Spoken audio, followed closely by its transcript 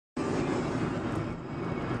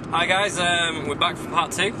Hi guys, we're back for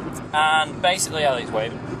part 2, and basically Elliot's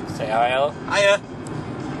waving. Say hi, Elliot.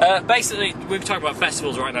 Hiya. Basically, we're talking about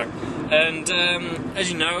festivals right now, and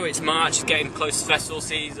as you know, it's March, it's getting close to festival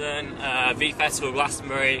season. V Festival,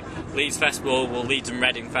 Glastonbury, Leeds Festival, Leeds and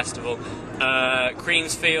Reading Festival,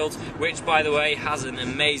 Creamsfield, which by the way has an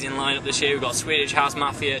amazing lineup this year. We've got Swedish House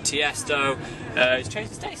Mafia, Tiesto. It's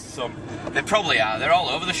changed its taste to some. They probably are. They're all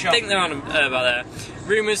over the shop. I think they're on about there.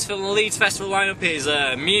 Rumours for the Leeds Festival lineup is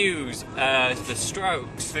Muse, The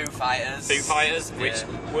Strokes, Foo Fighters, which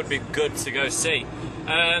would be good to go see.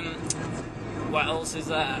 What else is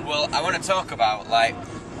there? Well, I want to talk about, like,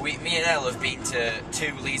 me and Elle have been to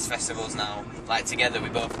 2 Leeds festivals now. Like, together we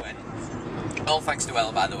both went. All thanks to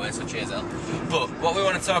Elle, by the way, so cheers, Elle. But what we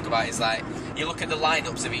want to talk about is, like, you look at the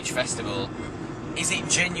lineups of each festival. Is it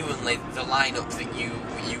genuinely the lineup that you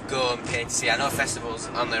go and pay to see? I know festivals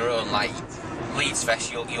on their own, like Leeds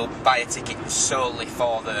Fest, you'll buy a ticket solely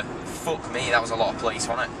for the. Fuck me, that was a lot of police,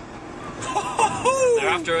 wasn't it? They're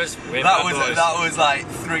after us. That was like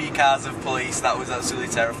 3 cars of police. That was absolutely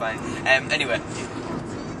terrifying. Anyway,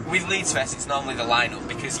 with Leeds Fest, it's normally the lineup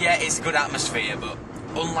because yeah, it's a good atmosphere, but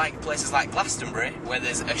unlike places like Glastonbury, where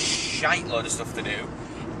there's a shite load of stuff to do.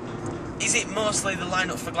 Is it mostly the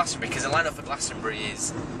lineup for Glastonbury? Because the lineup for Glastonbury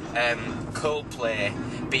is Coldplay,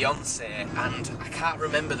 Beyonce, and I can't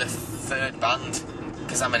remember the 3rd band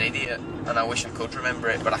because I'm an idiot and I wish I could remember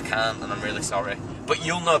it, but I can't, and I'm really sorry. But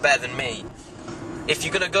you'll know better than me. If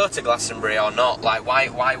you're gonna go to Glastonbury or not, like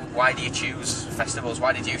why do you choose festivals?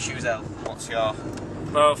 Why did you choose Elle? What's your?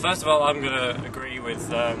 Well, first of all, I'm gonna agree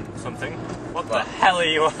with something. What the hell are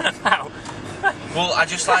you on about? Well, I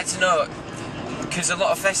just like to know. Because a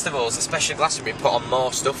lot of festivals, especially Glastonbury, put on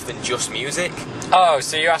more stuff than just music. Oh,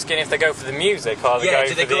 so you're asking if they go for the music or yeah,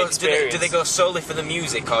 for the experience? Do they go solely for the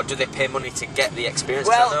music or do they pay money to get the experience?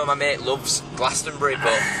 Well, I know my mate loves Glastonbury,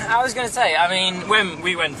 but... I was going to say, I mean, when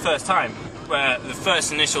we went first time, where the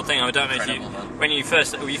first initial thing, I don't know if you... When you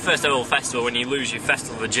first have a festival, when you lose your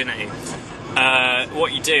festival virginity,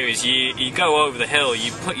 what you do is you go over the hill,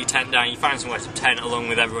 you put your tent down, you find somewhere to tent along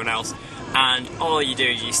with everyone else, and all you do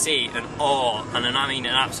is you see an awe, and I mean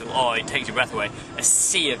an absolute awe, it takes your breath away, a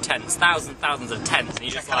sea of tents, thousands of tents, and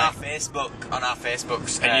you just check like... on our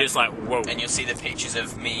Facebooks, and you're just like, whoa. And you'll see the pictures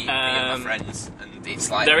of me and my friends, and it's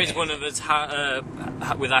like... There is one of us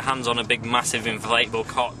with our hands on a big massive inflatable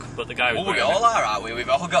cock, but the guy was... Oh, we all are, aren't we? We've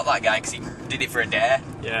all got that guy, because he did it for a dare.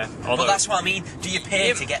 Yeah. But that's what I mean, do you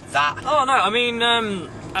pay to get that? Oh, no,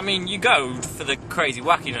 I mean, you go for the crazy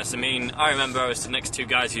wackiness. I mean, I remember I was next to 2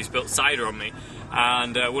 guys who spilt cider on me,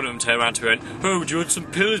 and one of them turned around to me and went, "Oh, do you want some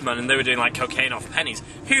pills, man?" And they were doing like cocaine off pennies.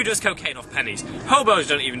 Who does cocaine off pennies? Hobos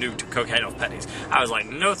don't even do cocaine off pennies. I was like,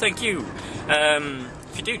 no, thank you.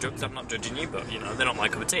 If you do drugs, I'm not judging you, but you know, they're not my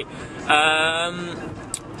cup of tea.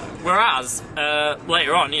 Whereas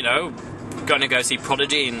later on, you know, going to go see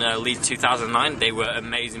Prodigy in Leeds 2009. They were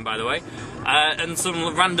amazing, by the way. And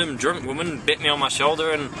some random drunk woman bit me on my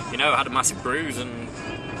shoulder and, you know, had a massive bruise, and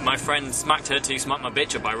my friend smacked her to smack my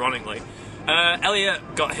bitch up, ironically. Elliot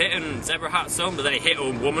got hit and zebra hat sewn, but then he hit a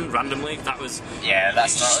woman randomly. That was... Yeah,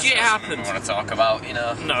 that's not shit happened. I want to talk about, you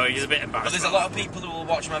know. No, he's a bit embarrassed. But there's a lot of people who will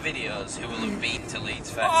watch my videos who will have been to Leeds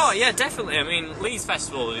Fest. Oh, yeah, definitely. I mean, Leeds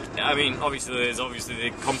Festival, I mean, obviously there's the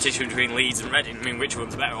competition between Leeds and Reading. I mean, which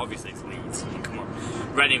one's better? Obviously it's Leeds. I mean, come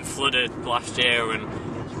on. Reading flooded last year, and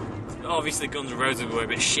obviously Guns N' Roses were a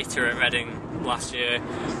bit shitter at Reading last year.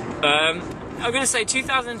 I'm going to say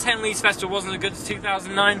 2010 Leeds Festival wasn't as good as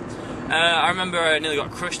 2009. I remember I nearly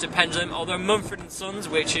got crushed at Pendulum, although Mumford & Sons,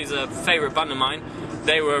 which is a favourite band of mine,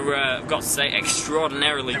 they were, got to say,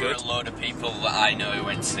 extraordinarily good. There were a load of people that I know who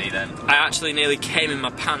went to see them. I actually nearly came in my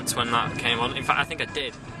pants when that came on. In fact, I think I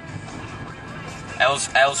did. Else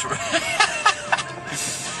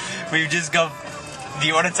we've just gone... Do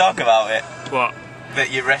you want to talk about it? What?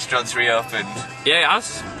 That your restaurant's reopened. Yeah, it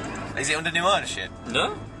has. Is it under new ownership?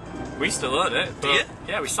 No. We still own it. But do you?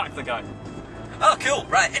 Yeah, we sacked the guy. Oh, cool.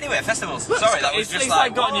 Right, anyway, festivals. Sorry, that was just he's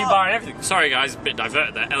like... got a new bar and everything. Sorry, guys, a bit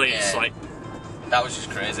diverted there. Elliot's like... That was just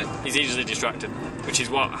crazy. He's easily distracted, which is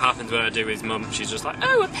what happens when I do with his mum. She's just like,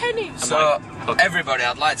 oh, a penny. So, like, okay. Everybody,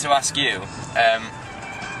 I'd like to ask you,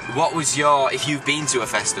 what was your... If you've been to a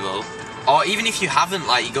festival, or even if you haven't,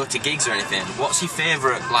 like, you go to gigs or anything, what's your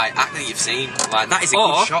favourite, like, act that you've seen? Like, that is a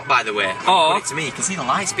good shot, by the way. Put it to me. You can see the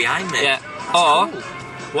lights behind me. Yeah. That's cool.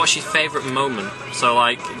 What's your favourite moment? So,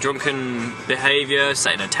 like, drunken behaviour,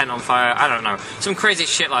 setting a tent on fire, I don't know. Some crazy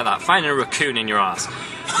shit like that. Finding a raccoon in your ass.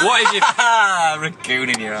 What is your... Raccoon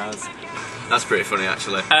in your ass. That's pretty funny,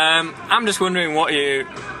 actually. I'm just wondering what you...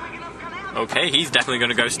 okay, he's definitely going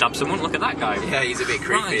to go stab someone. Look at that guy. Yeah, he's a bit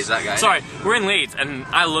creepy, Nice. is that guy? Sorry, we're in Leeds, and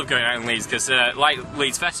I love going out in Leeds because, like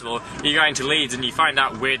Leeds Festival, you go into Leeds and you find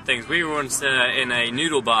out weird things. We were once in a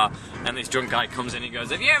noodle bar, and this drunk guy comes in and he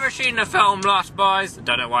goes, "Have you ever seen the film Lost Boys?" I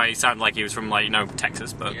don't know why he sounded like he was from, like, you know,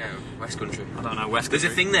 Texas, but Yeah, West Country. I don't know, West There's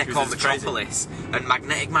Country. a thing there He was called just crazy. Metropolis, and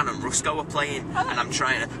Magnetic Man and Rusko are playing, and I'm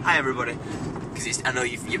trying to... Hi, everybody. Because I know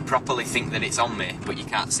you properly think that it's on me, but you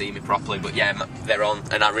can't see me properly. But yeah, they're on,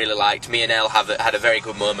 and I really liked. Me and Elle had a very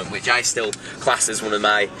good moment, which I still class as one of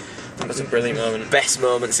my That's a brilliant moment. best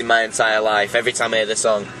moments in my entire life. Every time I hear the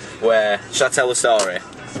song, where shall I tell the story?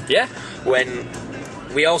 Yeah. When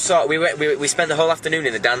we spent the whole afternoon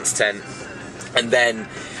in the dance tent, and then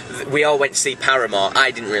we all went to see Paramore.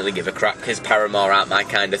 I didn't really give a crap because Paramore aren't my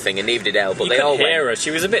kind of thing, and neither did Elle. But You they couldn't all hear went. her.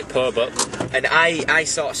 She was a bit poor, but And I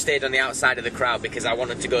sort of stayed on the outside of the crowd because I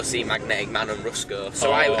wanted to go see Magnetic Man and Rusko.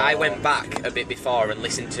 So I went back a bit before and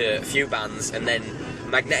listened to a few bands, and then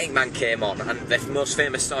Magnetic Man came on, and their most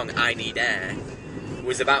famous song, I Need Air,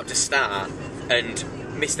 was about to start, and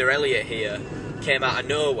Mr. Elliott here came out of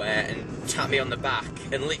nowhere and tapped me on the back,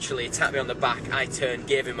 and literally tapped me on the back. I turned,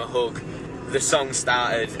 gave him a hug, the song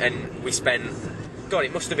started, and we spent... God,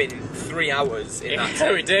 it must have been 3 hours in that yeah,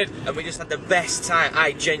 time. we did. And we just had the best time.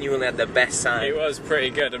 I genuinely had the best time. It was pretty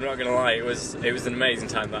good. I'm not gonna lie. It was an amazing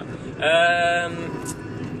time. That.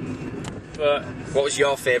 But What was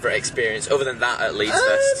your favourite experience, other than that, at Leeds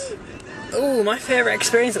Fest? oh, my favourite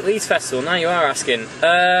experience at Leeds Festival. Now you are asking.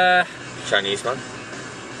 Chinese man?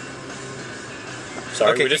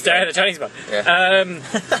 Sorry, Okay, we're just keep staring at the Chinese man. Yeah.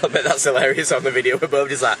 I bet that's hilarious on the video. We're both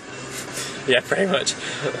just like... Yeah, pretty much.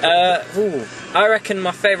 I reckon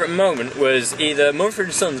my favourite moment was either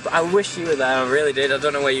Mumford & Sons, but I wish you were there, I really did. I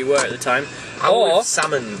don't know where you were at the time. I was with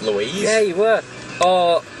Sam and Louise. Yeah, you were.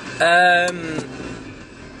 Or, I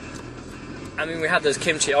mean, we had those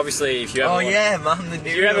kimchi, obviously, if you ever Oh want, yeah, man, the noodle.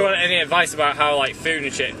 if you ever want any advice about how, like, food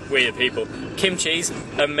and shit, weird people, kimchi's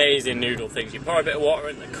amazing noodle things. You pour a bit of water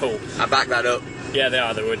in, they're cool. I back that up. Yeah,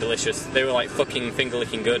 they were delicious. They were, like, fucking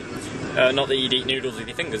finger-licking good. Not that you'd eat noodles with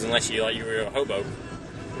your fingers unless you were a hobo.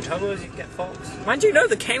 Which hobos you get forks? Mind you, no,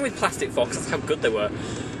 they came with plastic forks. That's how good they were.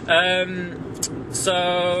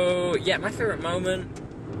 So yeah, my favourite moment.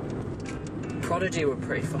 Prodigy were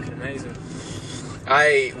pretty fucking amazing.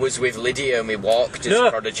 I was with Lydia and we walked as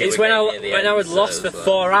Prodigy. It's were when getting near the I end, was lost for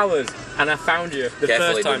 4 hours and I found you the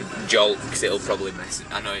Carefully first time. don't jolt, because it'll probably mess it.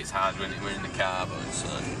 I know it's hard when we're in the car, but it's...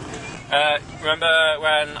 Remember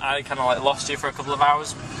when I kind of like lost you for a couple of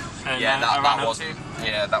hours? And Yeah, I ran that up was... to you?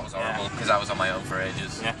 Yeah, that was horrible, because I was on my own for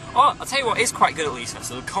ages. Yeah. Oh, I'll tell you what is quite good at Leeds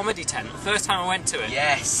Festival, the Comedy Tent. First time I went to it.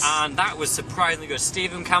 Yes. And that was surprisingly good.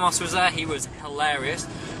 Stephen Camos was there, he was hilarious.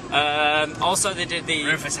 Also they did the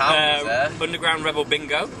Rufus Howard was there. Underground Rebel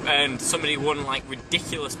Bingo, and somebody won like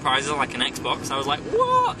ridiculous prizes like an Xbox. I was like,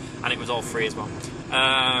 what? And it was all free as well.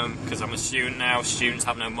 Because I'm a student now, students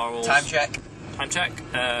have no morals. Time check. Time check.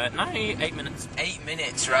 8 minutes. 8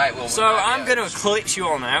 minutes, right. Well, So I'm going to eclipse you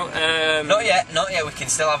all now. Not yet. We can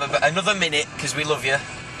still have another minute, because we love you.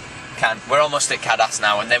 We're almost at Cadass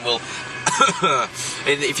now, and then we'll...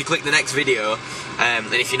 and if you click the next video,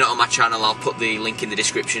 and if you're not on my channel, I'll put the link in the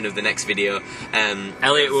description of the next video.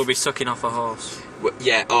 Elliot will be sucking off a horse.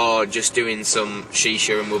 Yeah, or just doing some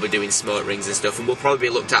shisha, and we'll be doing smoke rings and stuff, and we'll probably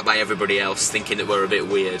be looked at by everybody else thinking that we're a bit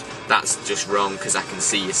weird. That's just wrong, because I can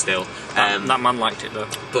see you still. That man liked it though.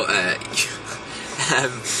 But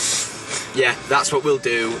yeah, that's what we'll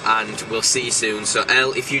do, and we'll see you soon. So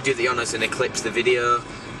Elle, if you do the honours and eclipse the video,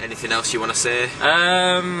 anything else you want to say?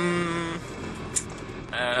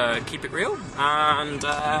 Keep it real, and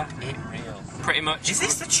pretty much. Is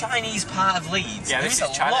this the Chinese part of Leeds? Yeah, this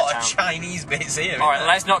There's is a lot of Chinatown. Chinese bits here. Alright,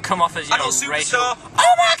 let's not come off as, you know, Adult racial. Superstar.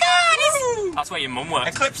 Oh my god! That's where your mum works.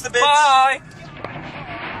 Eclipse the bits. Bye!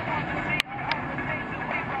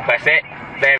 Press it. There